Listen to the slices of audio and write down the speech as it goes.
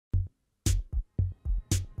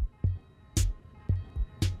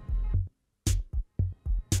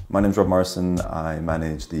My name's Rob Morrison. I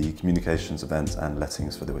manage the communications, events and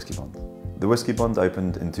lettings for the Whisky Bond. The Whisky Bond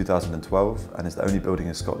opened in 2012 and is the only building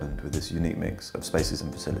in Scotland with this unique mix of spaces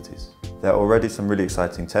and facilities. There are already some really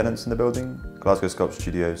exciting tenants in the building. Glasgow Sculpt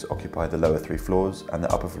Studios occupy the lower 3 floors and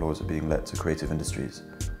the upper floors are being let to creative industries.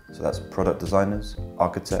 So that's product designers,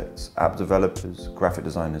 architects, app developers, graphic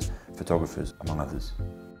designers, photographers, among others.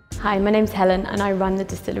 Hi, my name's Helen and I run the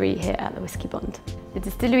distillery here at the Whisky Bond. The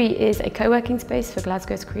distillery is a co-working space for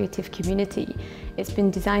Glasgow's creative community. It's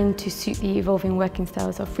been designed to suit the evolving working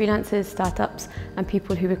styles of freelancers, startups and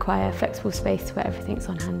people who require a flexible space where everything's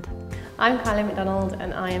on hand. I'm Kylie McDonald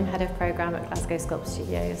and I am Head of Programme at Glasgow Sculpt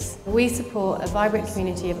Studios. We support a vibrant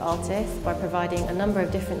community of artists by providing a number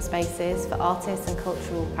of different spaces for artists and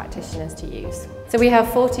cultural practitioners to use. So we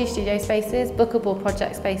have 40 studio spaces, bookable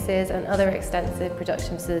project spaces and other extensive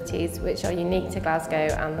production facilities which are unique to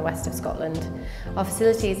Glasgow and the west of Scotland. Our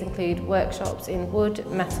facilities include workshops in wood,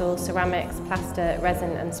 metal, ceramics, plaster,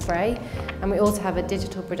 resin and spray, and we also have a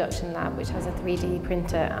digital production lab which has a 3D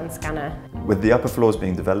printer and scanner. With the upper floors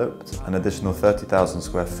being developed, an additional 30,000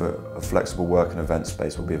 square foot of flexible work and event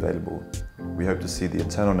space will be available. We hope to see the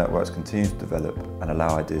internal networks continue to develop and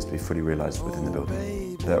allow ideas to be fully realised within the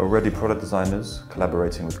building. There are already product designers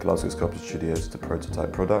collaborating with Glasgow Sculpt Studios to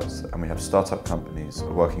prototype products, and we have startup companies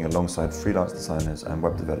working alongside freelance designers and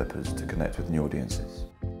web developers to connect with new audiences.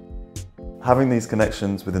 Having these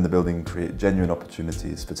connections within the building create genuine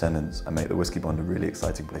opportunities for tenants and make the Whisky Bond a really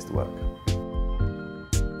exciting place to work.